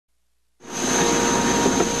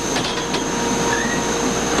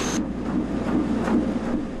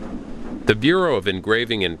The Bureau of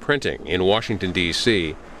Engraving and Printing in Washington,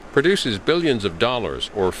 D.C. produces billions of dollars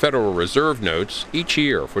or Federal Reserve notes each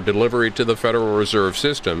year for delivery to the Federal Reserve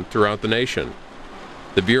System throughout the nation.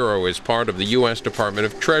 The Bureau is part of the U.S. Department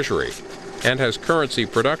of Treasury and has currency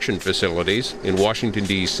production facilities in Washington,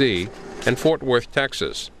 D.C. and Fort Worth,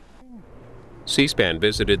 Texas. C-SPAN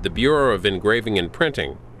visited the Bureau of Engraving and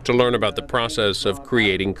Printing to learn about the process of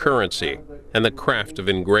creating currency and the craft of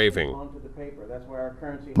engraving.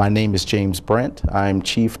 My name is James Brent. I'm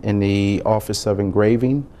chief in the Office of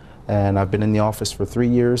Engraving, and I've been in the office for 3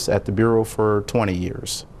 years, at the Bureau for 20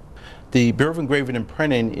 years. The Bureau of Engraving and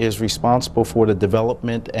Printing is responsible for the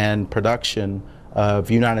development and production of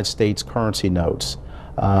United States currency notes.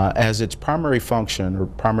 As its primary function or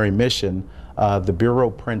primary mission, the Bureau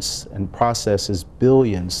prints and processes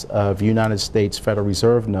billions of United States Federal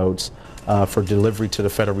Reserve notes for delivery to the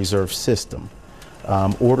Federal Reserve System.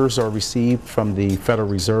 Orders are received from the Federal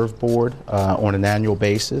Reserve Board on an annual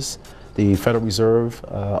basis. The Federal Reserve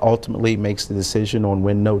ultimately makes the decision on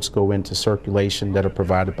when notes go into circulation that are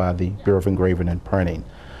provided by the Bureau of Engraving and Printing.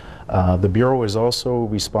 The Bureau is also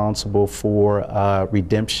responsible for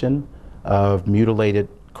redemption of mutilated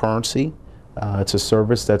currency. It's a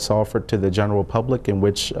service that's offered to the general public in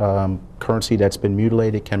which currency that's been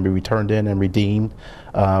mutilated can be returned in and redeemed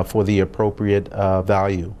for the appropriate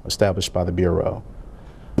value established by the Bureau.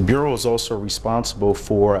 The Bureau is also responsible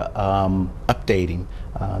for updating.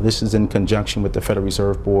 This is in conjunction with the Federal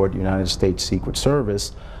Reserve Board, United States Secret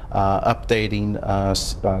Service, updating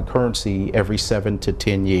currency every 7 to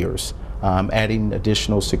 10 years, adding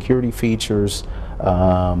additional security features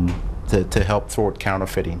to help thwart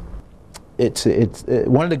counterfeiting.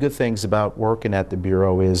 One of the good things about working at the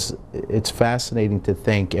Bureau is it's fascinating to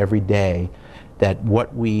think every day that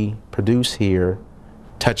what we produce here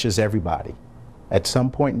touches everybody. At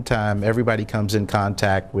some point in time, everybody comes in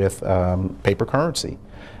contact with paper currency,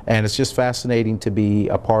 and it's just fascinating to be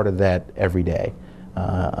a part of that every day.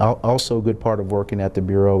 Also, a good part of working at the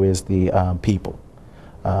Bureau is the people.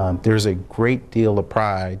 There's a great deal of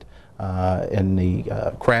pride in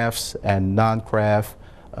the crafts and non-craft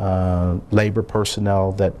labor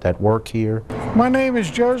personnel that work here. My name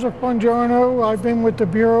is Joseph Bongiorno. I've been with the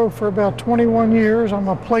Bureau for about 21 years. I'm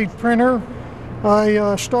a plate printer.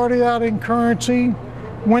 I started out in currency,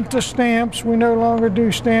 went to stamps. We no longer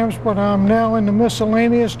do stamps, but I'm now in the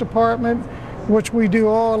miscellaneous department, which we do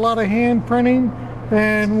a lot of hand printing,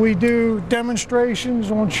 and we do demonstrations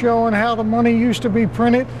on showing how the money used to be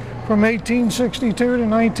printed from 1862 to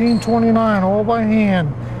 1929, all by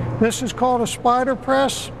hand. This is called a spider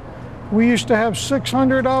press. We used to have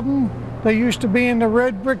 600 of them. They used to be in the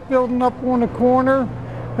red brick building up on the corner.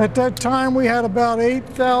 At that time, we had about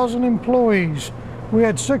 8,000 employees. We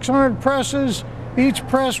had 600 presses. Each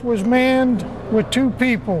press was manned with 2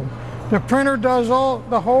 people. The printer does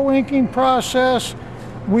the whole inking process.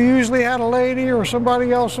 We usually had a lady or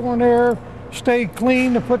somebody else on there stay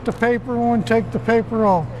clean to put the paper on, take the paper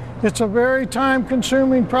off. It's a very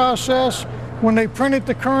time-consuming process. When they printed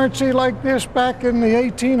the currency like this back in the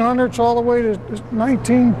 1800s all the way to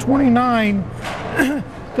 1929,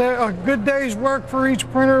 a good day's work for each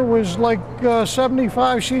printer was like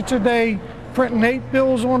 75 sheets a day, printing 8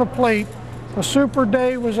 bills on a plate. A super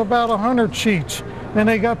day was about 100 sheets, and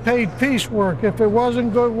they got paid piecework. If it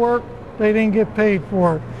wasn't good work, they didn't get paid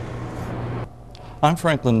for it. I'm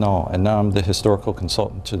Franklin Noll, and I'm the Historical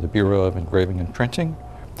Consultant to the Bureau of Engraving and Printing.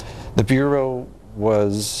 The Bureau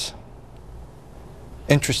was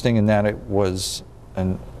interesting in that it was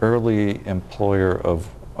an early employer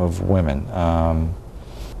of women.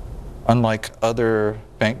 Unlike other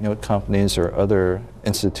banknote companies or other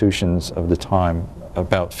institutions of the time,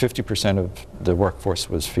 about 50% of the workforce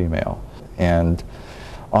was female. And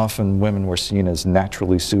often women were seen as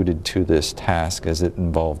naturally suited to this task, as it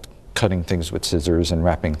involved cutting things with scissors and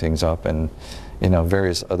wrapping things up, and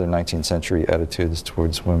various other 19th century attitudes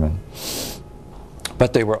towards women.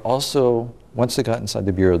 But they were also, once they got inside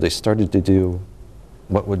the Bureau, they started to do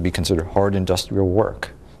what would be considered hard industrial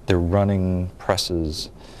work. They're running presses.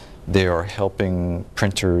 They are helping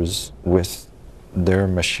printers with their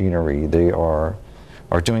machinery. They are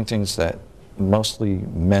doing things that mostly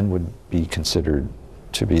men would be considered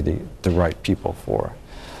to be the right people for.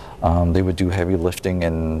 They would do heavy lifting,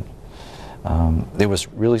 and there was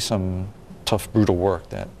really some tough, brutal work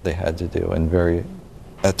that they had to do in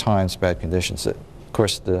at times, bad conditions. Of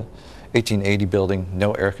course, the 1880 building,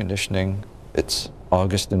 no air conditioning. It's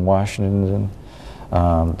August in Washington.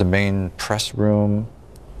 The main press room,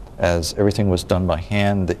 as everything was done by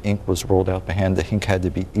hand, the ink was rolled out by hand. The ink had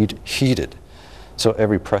to be heated. So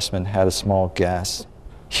every pressman had a small gas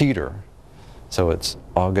heater. So it's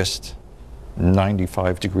August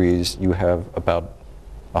 95 degrees, you have about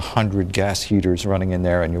 100 gas heaters running in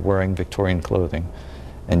there, and you're wearing Victorian clothing,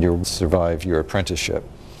 and you'll survive your apprenticeship.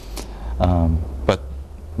 But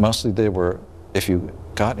mostly they were, if you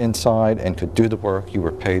got inside and could do the work, you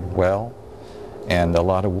were paid well, and a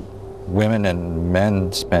lot of women and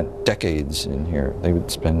men spent decades in here. They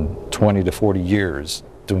would spend 20 to 40 years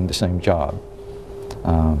doing the same job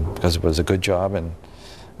because it was a good job, and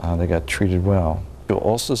they got treated well. You'll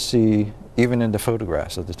also see, even in the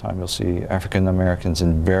photographs at the time, you'll see African Americans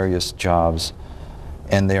in various jobs,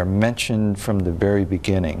 and they are mentioned from the very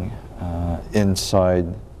beginning inside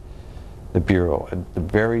the Bureau. At the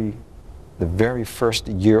very first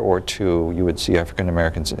year or two, you would see African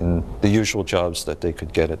Americans in the usual jobs that they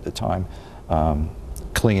could get at the time,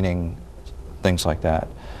 cleaning, things like that.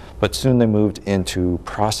 But soon they moved into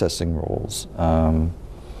processing roles,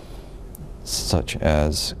 such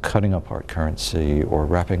as cutting apart currency or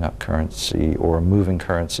wrapping up currency or moving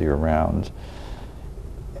currency around.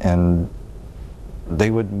 And they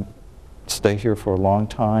would stay here for a long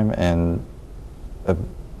time and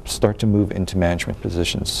start to move into management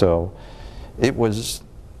positions. So it was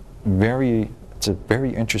it's a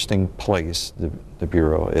very interesting place, the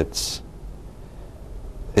Bureau.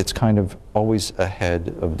 It's kind of always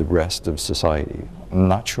ahead of the rest of society. I'm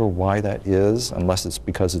not sure why that is, unless it's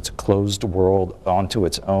because it's a closed world onto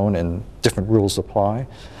its own and different rules apply.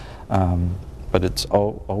 But it's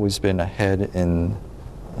always been ahead in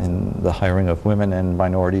the hiring of women and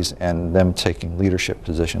minorities and them taking leadership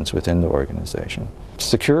positions within the organization.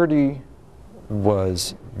 Security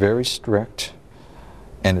was very strict,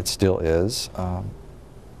 and it still is.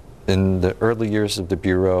 In the early years of the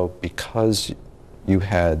Bureau, because you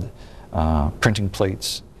had printing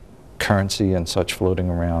plates, currency and such floating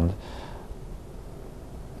around,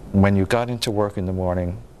 when you got into work in the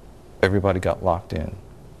morning, everybody got locked in.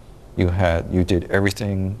 You did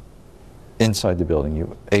everything inside the building.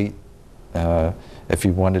 You ate. If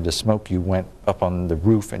you wanted to smoke, you went up on the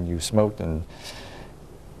roof and you smoked, and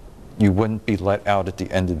you wouldn't be let out at the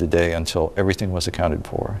end of the day until everything was accounted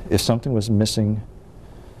for. If something was missing,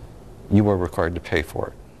 you were required to pay for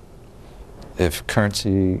it. If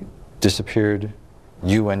currency disappeared,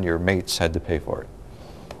 you and your mates had to pay for it.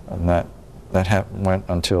 And that went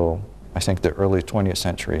until, I think, the early 20th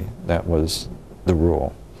century. That was the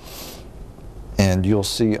rule. And you'll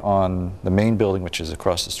see on the main building, which is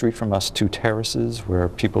across the street from us, 2 terraces where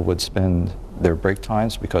people would spend their break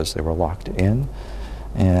times because they were locked in.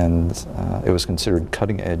 And it was considered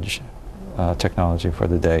cutting-edge technology for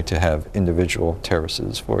the day to have individual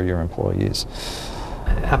terraces for your employees.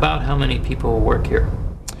 About how many people work here?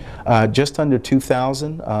 Just under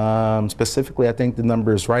 2,000. Specifically, I think the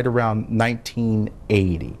number is right around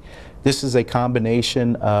 1980. This is a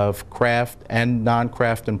combination of craft and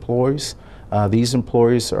non-craft employees. These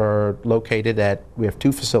employees are located we have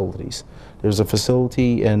 2 facilities. There's a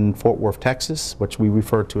facility in Fort Worth, Texas, which we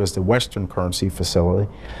refer to as the Western Currency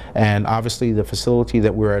Facility. And obviously the facility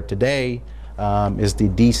that we're at today is the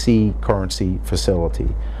DC Currency Facility.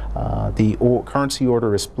 The currency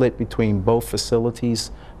order is split between both facilities.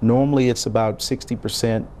 Normally it's about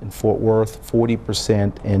 60% in Fort Worth,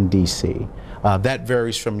 40% in DC. That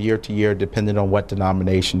varies from year to year depending on what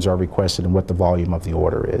denominations are requested and what the volume of the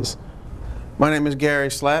order is. My name is Gary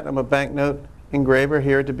Slaght. I'm a banknote engraver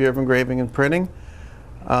here at the Bureau of Engraving and Printing.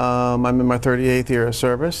 I'm in my 38th year of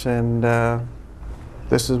service, and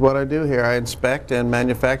this is what I do here. I inspect and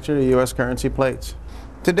manufacture U.S. currency plates.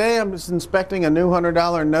 Today I'm just inspecting a new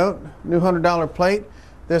 $100 note, new $100 plate.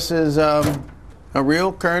 This is a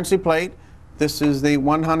real currency plate. This is the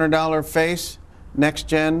 $100 face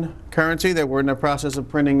next-gen currency that we're in the process of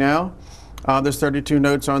printing now. There's 32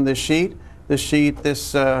 notes on this sheet.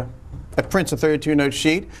 It prints a 32-note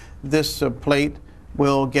sheet. This plate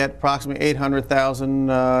will get approximately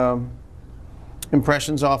 800,000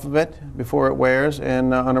 impressions off of it before it wears,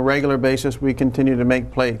 and on a regular basis we continue to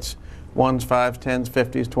make plates. 1s, 5s, 10s,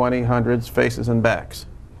 50s, 20s, 100s, faces and backs.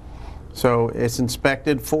 So it's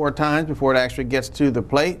inspected 4 times before it actually gets to the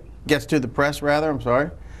press rather, I'm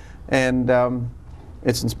sorry. And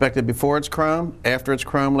it's inspected before it's chrome, after it's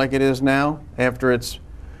chrome like it is now, after it's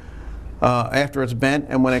bent,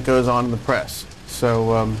 and when it goes on the press.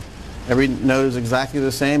 So every note is exactly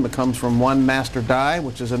the same. It comes from one master die,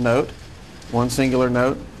 which is a note, one singular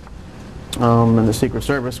note. And the Secret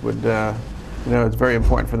Service would, it's very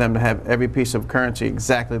important for them to have every piece of currency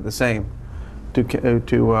exactly the same to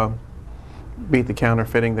beat the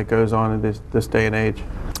counterfeiting that goes on in this day and age.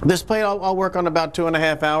 This plate I'll work on about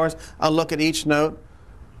 2.5 hours. I'll look at each note,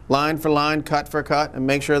 line for line, cut for cut, and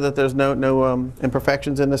make sure that there's no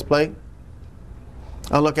imperfections in this plate.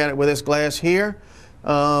 I'll look at it with this glass here.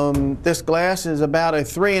 This glass is about a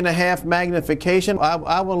 3.5 magnification.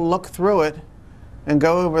 I will look through it and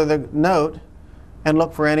go over the note and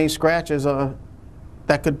look for any scratches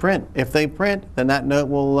that could print. If they print, then that note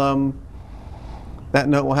will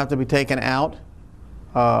have to be taken out.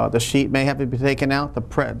 The sheet may have to be taken out. The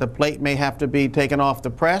plate may have to be taken off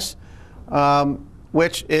the press,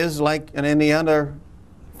 which is like in any other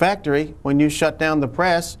factory. When you shut down the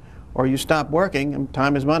press or you stop working,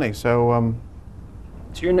 time is money. So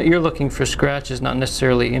you're looking for scratches, not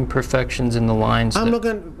necessarily imperfections in the lines?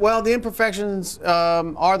 Well, the imperfections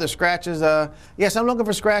are the scratches. Yes, I'm looking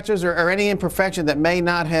for scratches or any imperfection that may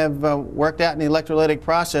not have worked out in the electrolytic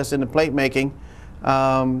process in the plate making.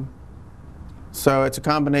 So it's a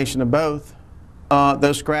combination of both.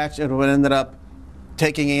 Those scratches would end up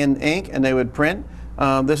taking in ink and they would print.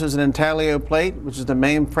 This is an intaglio plate, which is the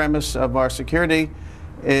main premise of our security.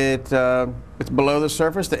 It's below the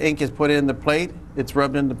surface. The ink is put in the plate. It's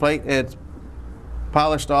rubbed into the plate. It's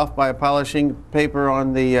polished off by a polishing paper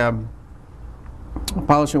on the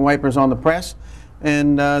polishing wipers on the press,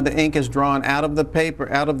 and the ink is drawn out of the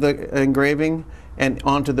paper, out of the engraving, and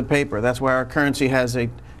onto the paper. That's why our currency has a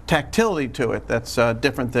tactility to it that's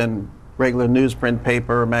different than regular newsprint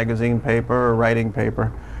paper or magazine paper or writing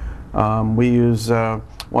paper. We use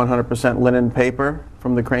 100% linen paper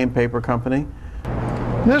from the Crane Paper Company.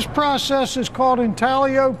 This process is called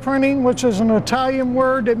intaglio printing, which is an Italian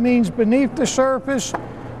word that means beneath the surface.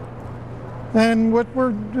 And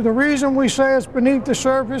the reason we say it's beneath the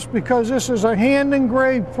surface because this is a hand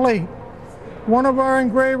engraved plate. One of our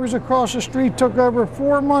engravers across the street took over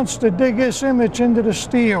 4 months to dig this image into the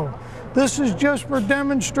steel. This is just for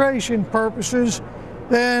demonstration purposes,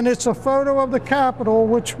 and it's a photo of the Capitol,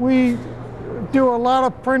 which we do a lot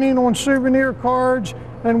of printing on souvenir cards,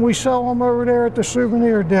 and we sell them over there at the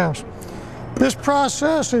souvenir desk. This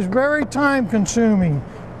process is very time consuming.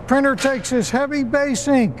 Printer takes this heavy base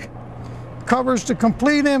ink, covers the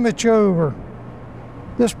complete image over.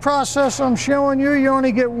 This process I'm showing you, you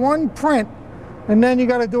only get one print, and then you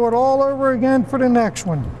got to do it all over again for the next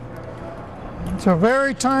one. It's a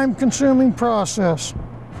very time consuming process.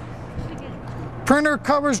 Printer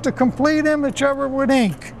covers the complete image over with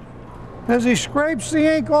ink. As he scrapes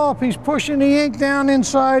the ink off, he's pushing the ink down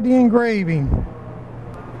inside the engraving.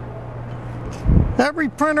 Every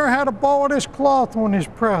printer had a ball of this cloth on his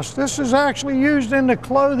press. This is actually used in the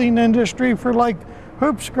clothing industry for like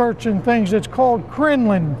hoop skirts and things. It's called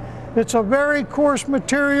crinoline. It's a very coarse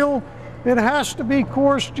material. It has to be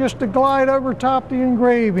coarse just to glide over top the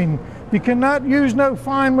engraving. You cannot use no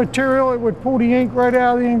fine material. It would pull the ink right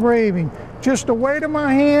out of the engraving. Just the weight of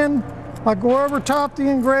my hand, I go over top the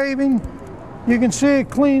engraving. You can see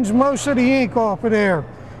it cleans most of the ink off of there.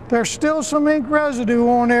 There's still some ink residue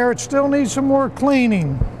on there. It still needs some more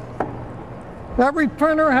cleaning. Every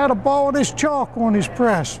printer had a ball of this chalk on his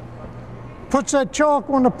press. Puts that chalk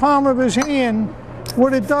on the palm of his hand.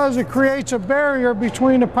 What it does, it creates a barrier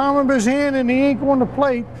between the palm of his hand and the ink on the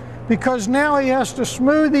plate, because now he has to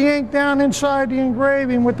smooth the ink down inside the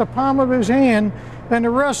engraving with the palm of his hand, and the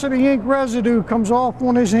rest of the ink residue comes off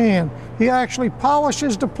on his hand. He actually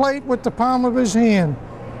polishes the plate with the palm of his hand.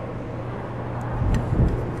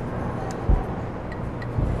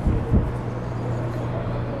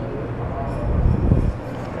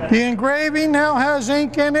 The engraving now has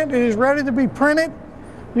ink in it. It is ready to be printed.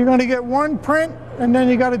 You're going to get one print, and then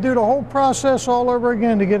you got to do the whole process all over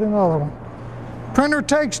again to get another one. Printer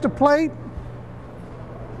takes the plate,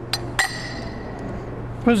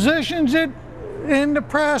 positions it in the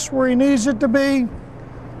press where he needs it to be.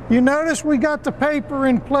 You notice we got the paper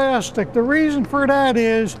in plastic. The reason for that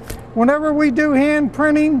is whenever we do hand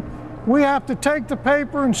printing, we have to take the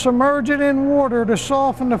paper and submerge it in water to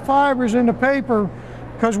soften the fibers in the paper,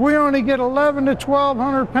 because we only get 1,100 to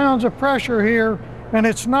 1,200 pounds of pressure here, and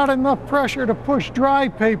it's not enough pressure to push dry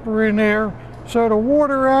paper in there. So the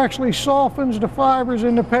water actually softens the fibers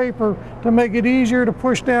in the paper to make it easier to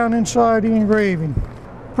push down inside the engraving.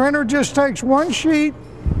 Printer just takes one sheet,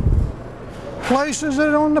 places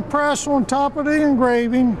it on the press on top of the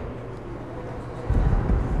engraving,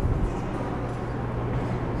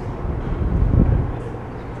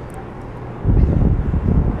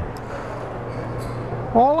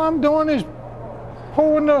 all I'm doing is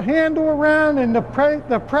pulling the handle around, and the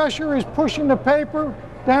pressure is pushing the paper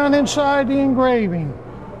down inside the engraving.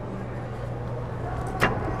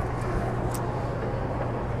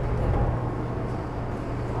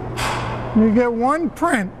 You get one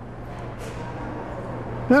print.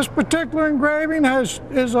 This particular engraving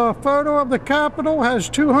is a photo of the Capitol, has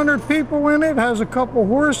 200 people in it, has a couple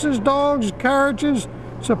horses, dogs, carriages,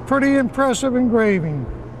 It's a pretty impressive engraving.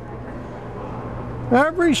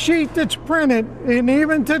 Every sheet that's printed, and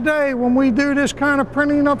even today when we do this kind of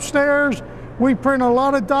printing upstairs, we print a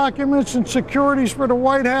lot of documents and securities for the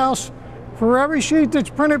White House. For every sheet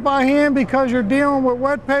that's printed by hand, because you're dealing with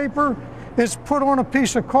wet paper, it's put on a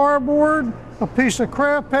piece of cardboard, a piece of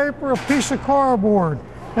craft paper, a piece of cardboard.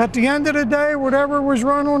 At the end of the day, whatever was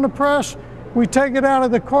run on the press, we take it out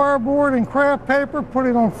of the cardboard and craft paper, put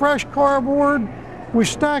it on fresh cardboard. We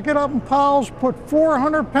stack it up in piles, put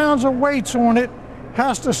 400 pounds of weights on it.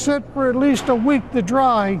 Has to sit for at least a week to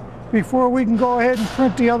dry before we can go ahead and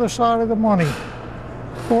print the other side of the money.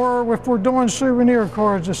 Or if we're doing souvenir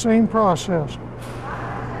cards, the same process.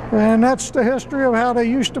 And that's the history of how they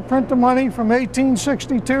used to print the money from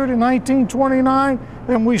 1862 to 1929,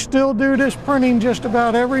 and we still do this printing just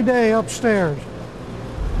about every day upstairs.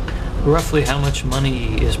 Roughly how much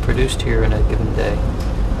money is produced here in a given day?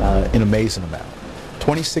 An amazing amount.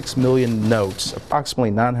 26 million notes, approximately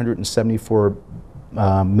 $974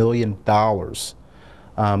 million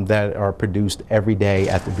that are produced every day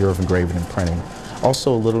at the Bureau of Engraving and Printing.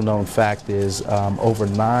 Also, a little known fact is over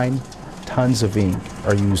 9 tons of ink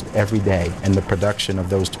are used every day in the production of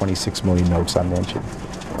those 26 million notes I mentioned.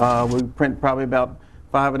 We print probably about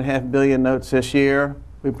 5.5 billion notes this year.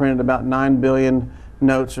 We printed about 9 billion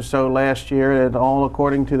notes or so last year, and all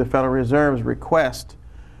according to the Federal Reserve's request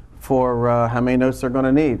for how many notes they're going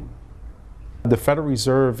to need. The Federal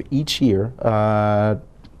Reserve each year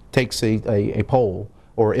takes a poll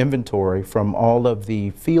or inventory from all of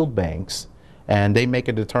the field banks, and they make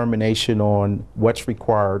a determination on what's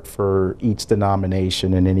required for each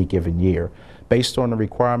denomination in any given year. Based on the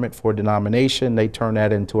requirement for a denomination, they turn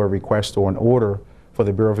that into a request or an order for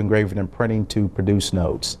the Bureau of Engraving and Printing to produce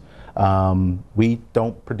notes. We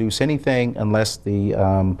don't produce anything unless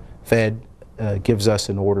the Fed gives us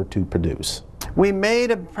an order to produce. We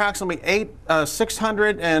made approximately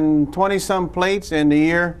 620 some plates in the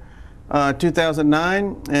year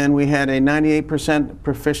 2009, and we had a 98%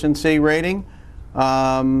 proficiency rating.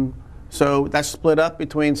 So that's split up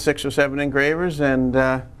between 6 or 7 engravers, and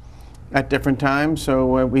at different times,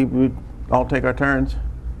 so we would all take our turns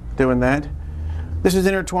doing that. This is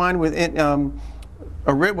intertwined with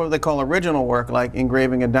what they call original work, like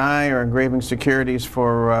engraving a die or engraving securities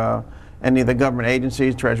for any of the government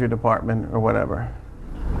agencies, Treasury Department, or whatever.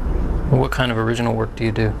 What kind of original work do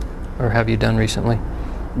you do, or have you done recently?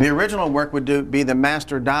 The original work would be the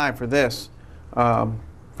master die for this,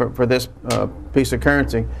 for this piece of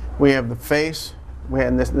currency. We have the face,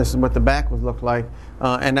 and this is what the back would look like.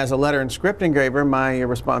 And as a letter and script engraver, my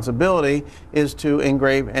responsibility is to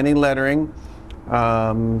engrave any lettering,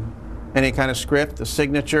 any kind of script, the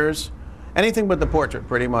signatures, anything but the portrait,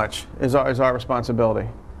 pretty much, is our responsibility.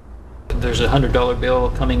 There's a $100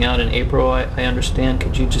 bill coming out in April, I understand.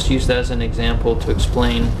 Could you just use that as an example to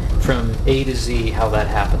explain from A to Z how that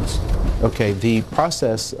happens? Okay, the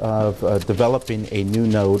process of developing a new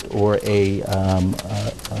note or a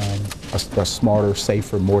smarter,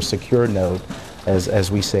 safer, more secure note,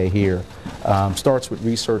 as we say here, starts with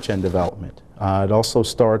research and development. It also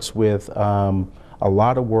starts with a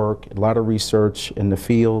lot of work, a lot of research in the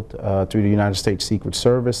field through the United States Secret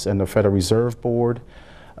Service and the Federal Reserve Board.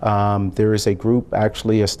 There is a group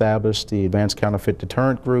actually established, the Advanced Counterfeit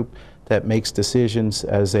Deterrent Group, that makes decisions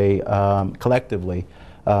as a, collectively,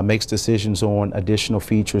 makes decisions on additional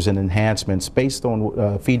features and enhancements based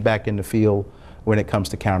on feedback in the field when it comes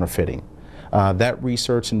to counterfeiting. That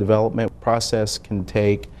research and development process can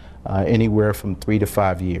take anywhere from 3 to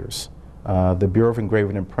 5 years. The Bureau of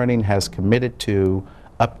Engraving and Printing has committed to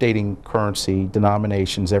updating currency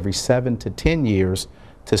denominations every 7 to 10 years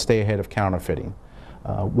to stay ahead of counterfeiting.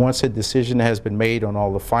 Once a decision has been made on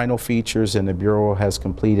all the final features and the Bureau has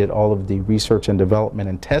completed all of the research and development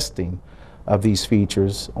and testing of these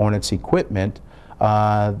features on its equipment,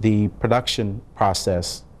 the production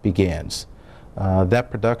process begins. That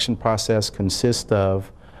production process consists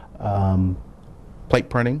of plate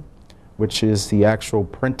printing, which is the actual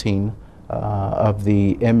printing of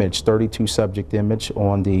the image, 32 subject image,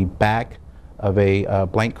 on the back of a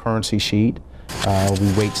blank currency sheet.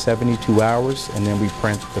 We wait 72 hours and then we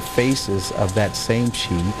print the faces of that same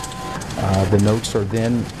sheet. The notes are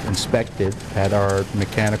then inspected at our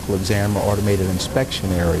mechanical exam or automated inspection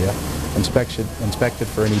area, inspected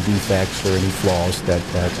for any defects or any flaws that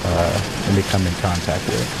they come in contact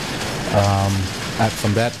with.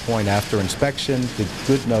 From that point, after inspection, the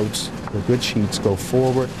good notes, the good sheets go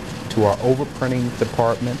forward to our overprinting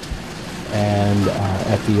department. And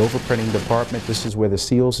at the overprinting department, this is where the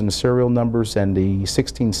seals and the serial numbers and the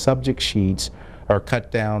 16 subject sheets are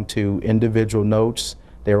cut down to individual notes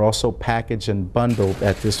They're also packaged and bundled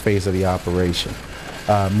at this phase of the operation.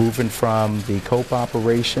 Moving from the cope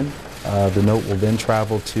operation, the note will then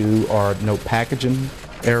travel to our note packaging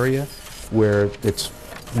area where it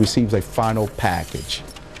receives a final package.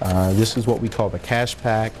 This is what we call the cash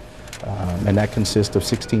pack, and that consists of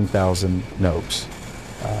 16,000 notes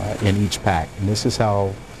in each pack. And this is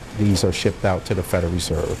how these are shipped out to the Federal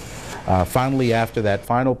Reserve. Finally, after that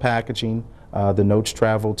final packaging, the notes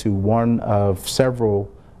travel to one of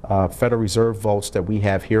several Federal Reserve vaults that we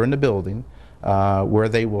have here in the building, where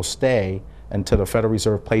they will stay until the Federal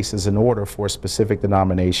Reserve places an order for a specific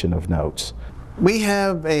denomination of notes. We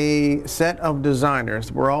have a set of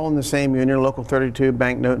designers. We're all in the same union, Local 32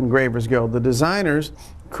 Banknote Engravers Guild. The designers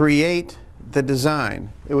create the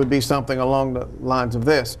design. It would be something along the lines of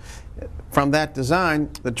this. From that design,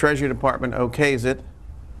 the Treasury Department okays it,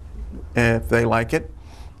 if they like it.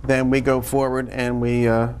 Then we go forward and we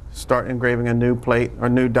start engraving a new plate or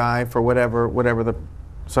new die for whatever the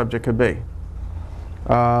subject could be.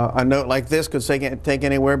 A note like this could take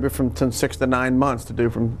anywhere from 6 to 9 months to do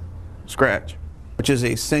from scratch, which is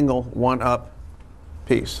a single one-up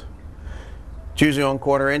piece. It's usually on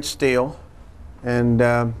 1/4-inch steel, and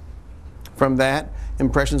from that,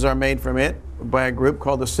 impressions are made from it by a group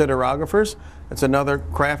called the siderographers. It's another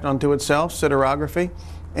craft unto itself, siderography,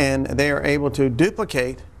 and they are able to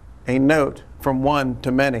duplicate a note from one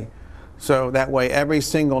to many. So that way every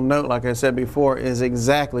single note, like I said before, is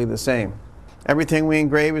exactly the same. Everything we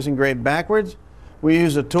engrave is engraved backwards. We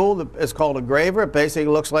use a tool that is called a graver. It basically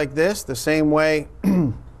looks like this, the same way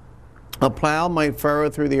a plow might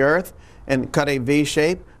furrow through the earth and cut a V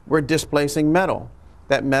shape. We're displacing metal.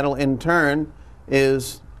 That metal in turn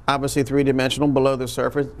is obviously three-dimensional below the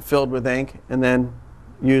surface, filled with ink, and then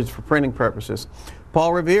used for printing purposes.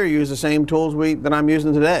 Paul Revere used the same tools that I'm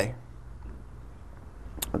using today.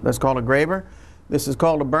 That's called a graver. This is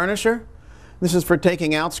called a burnisher. This is for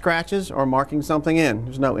taking out scratches or marking something in.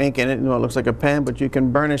 There's no ink in it. You know, it looks like a pen, but you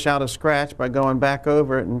can burnish out a scratch by going back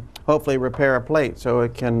over it and hopefully repair a plate so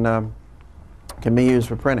it can be used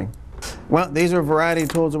for printing. Well, these are a variety of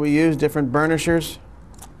tools that we use, different burnishers,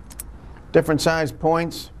 different size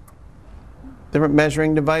points, different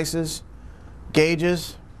measuring devices,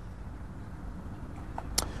 gauges.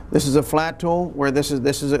 This is a flat tool where this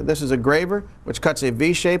is a graver which cuts a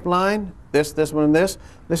V-shaped line. This one, and this.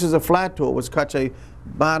 This is a flat tool which cuts a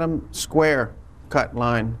bottom square cut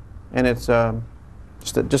line, and it's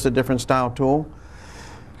just a different style tool.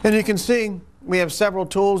 And you can see we have several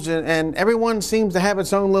tools, and everyone seems to have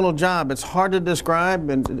its own little job. It's hard to describe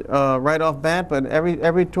and right off bat, but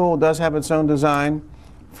every tool does have its own design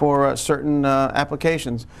for certain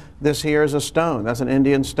applications. This here is a stone. That's an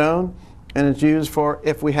Indian stone. And it's used for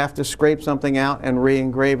if we have to scrape something out and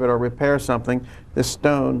re-engrave it or repair something. This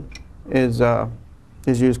stone is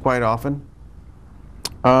used quite often.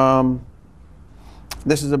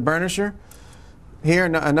 This is a burnisher. Here,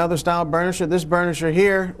 another style burnisher. This burnisher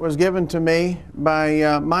here was given to me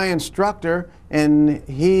by my instructor, and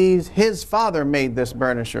his father made this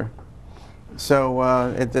burnisher. So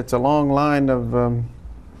it's a long line of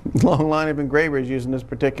engravers using this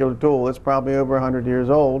particular tool. It's probably over 100 years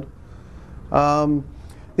old. The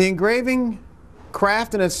engraving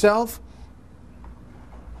craft in itself,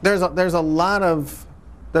 there's a lot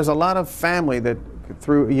of family that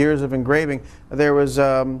through years of engraving. There was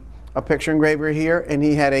a picture engraver here, and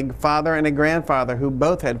he had a father and a grandfather who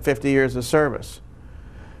both had 50 years of service,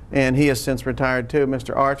 and he has since retired too,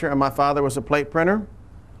 Mr. Archer. And my father was a plate printer.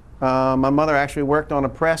 My mother actually worked on a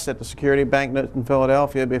press at the Security Banknote in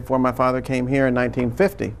Philadelphia before my father came here in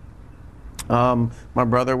 1950. My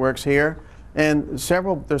brother works here. And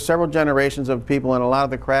there's several generations of people in a lot of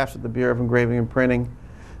the crafts at the Bureau of Engraving and Printing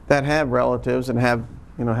that have relatives and have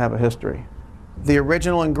a history. The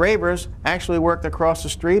original engravers actually worked across the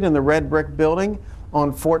street in the red brick building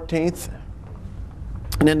on 14th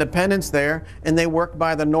and Independence there, and they worked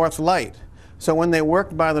by the North Light. So when they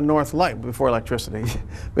worked by the North Light, before electricity,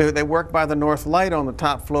 they worked by the North Light on the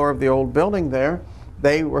top floor of the old building there.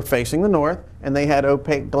 They were facing the north, and they had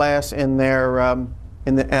opaque glass in their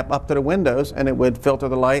up to the windows, and it would filter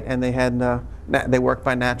the light, and they worked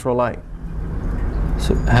by natural light.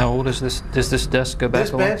 So how old is this? Does this desk go back?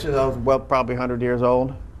 This bench is probably 100 years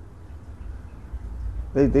old.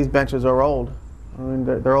 These benches are old. I mean,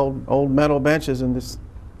 they're old metal benches, and this is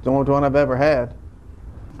the only one I've ever had.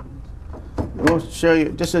 We'll show you.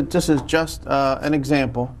 This is just an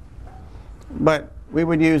example, but we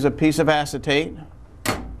would use a piece of acetate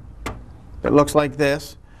that looks like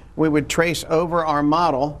this. We would trace over our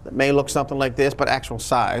model that may look something like this, but actual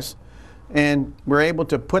size. And we're able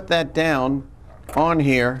to put that down on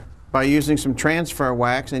here by using some transfer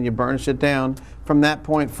wax, and you burnish it down. From that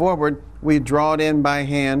point forward, we draw it in by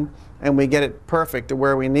hand, and we get it perfect to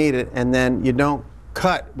where we need it, and then you don't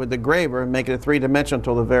cut with the graver and make it a three-dimensional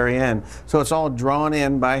until the very end. So it's all drawn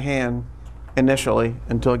in by hand initially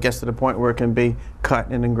until it gets to the point where it can be cut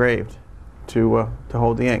and engraved to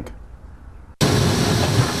hold the ink.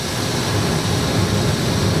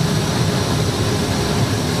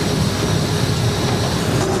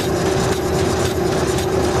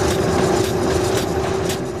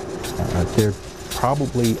 There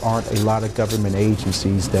probably aren't a lot of government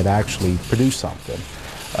agencies that actually produce something.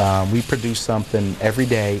 We produce something every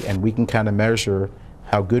day, and we can kind of measure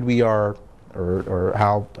how good we are or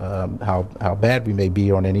how bad we may be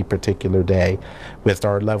on any particular day with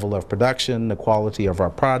our level of production, the quality of our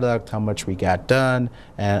product, how much we got done,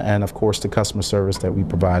 and of course the customer service that we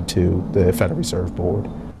provide to the Federal Reserve Board.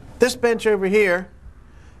 This bench over here,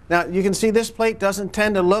 now you can see this plate doesn't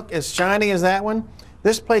tend to look as shiny as that one.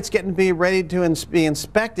 This plate's getting to be ready to be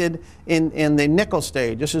inspected in the nickel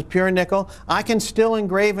stage. This is pure nickel. I can still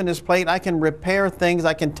engrave in this plate. I can repair things.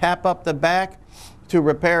 I can tap up the back to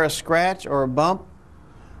repair a scratch or a bump.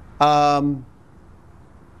 In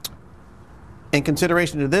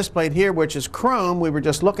consideration to this plate here, which is chrome, we were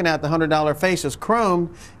just looking at the $100 face is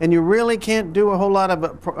chrome, and you really can't do a whole lot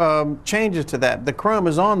of changes to that. The chrome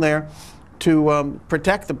is on there to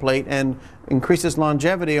protect the plate and increase its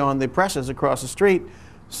longevity on the presses across the street.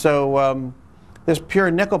 So this pure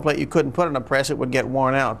nickel plate you couldn't put on a press, it would get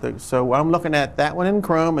worn out. So I'm looking at that one in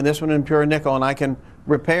chrome and this one in pure nickel, and I can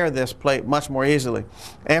repair this plate much more easily.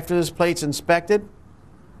 After this plate's inspected,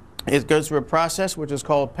 it goes through a process which is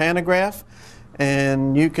called pantograph,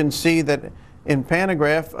 and you can see that in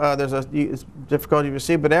pantograph there's a difficulty to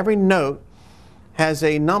see, but every note has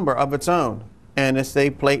a number of its own, and it's a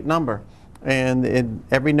plate number. And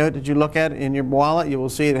every note that you look at in your wallet, you will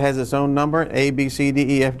see it has its own number, A, B, C,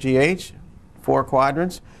 D, E, F, G, H, 4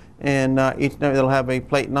 quadrants, and each note will have a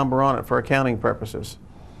plate number on it for accounting purposes.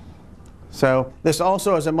 So this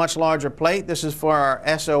also is a much larger plate. This is for our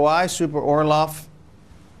SOI, Super Orloff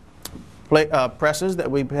plate, presses that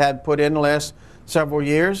we've had put in the last several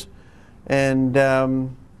years. And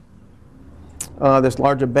this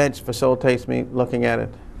larger bench facilitates me looking at it.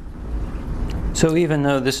 So even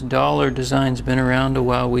though this dollar design's been around a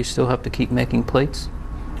while, we still have to keep making plates?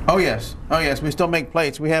 Oh yes, we still make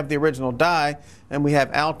plates. We have the original die, and we have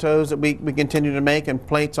altos that we continue to make, and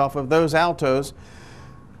plates off of those altos.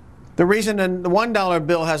 The reason the $1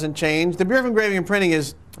 bill hasn't changed, the Bureau of Engraving and Printing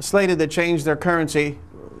is slated to change their currency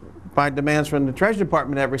by demands from the Treasury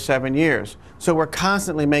Department every 7 years. So we're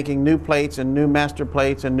constantly making new plates and new master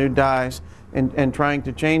plates and new dies and trying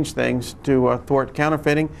to change things to thwart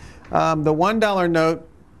counterfeiting. The $1 note,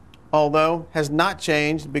 although, has not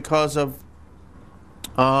changed because of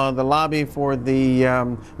the lobby for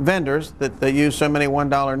the vendors that they use so many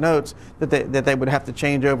 $1 notes that they would have to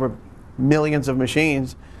change over millions of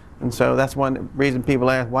machines. And so that's one reason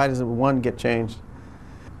people ask, why doesn't one get changed?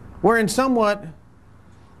 We're in somewhat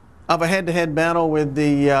of a head-to-head battle with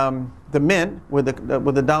the mint, with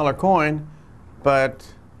the dollar coin,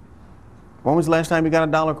 but when was the last time you got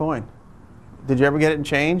a dollar coin? Did you ever get it and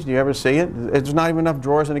change? Do you ever see it? There's not even enough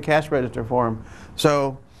drawers in the cash register for them.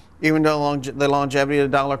 So even though the longevity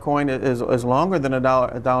of the dollar coin is longer than a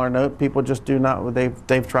dollar note, people just do not.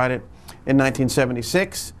 They've tried it in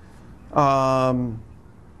 1976, and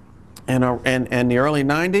the early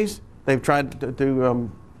 90s. They've tried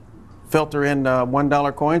to filter in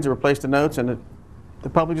 $1 coins to replace the notes, and the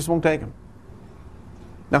public just won't take them.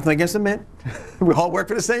 Nothing against the mint. We all work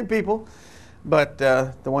for the same people. But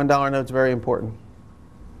the $1 note's very important.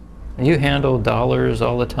 You handle dollars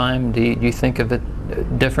all the time. Do you think of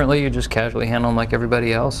it differently? You just casually handle them like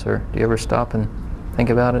everybody else, or do you ever stop and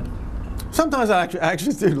think about it? Sometimes I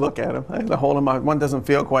actually do look at them. I hold them. One doesn't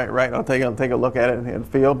feel quite right. I'll take a look at it and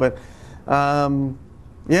feel. But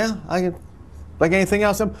yeah, I can, like anything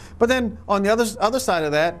else. But then on the other side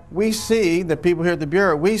of that, we see the people here at the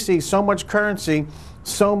Bureau. We see so much currency.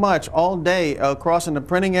 So much all day across in the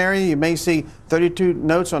printing area. You may see 32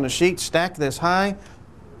 notes on a sheet stacked this high,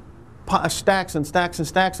 stacks and stacks and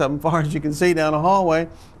stacks of them, as far as you can see down the hallway.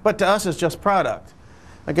 But to us, it's just product.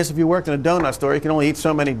 I guess if you worked in a donut store, you can only eat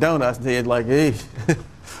so many donuts until you'd like, eesh.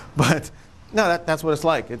 But no, that's what it's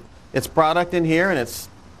like. It's product in here, and it's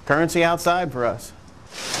currency outside for us.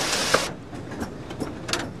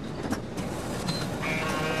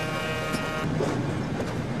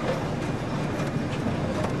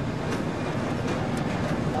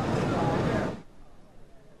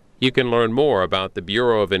 You can learn more about the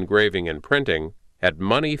Bureau of Engraving and Printing at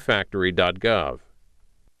moneyfactory.gov.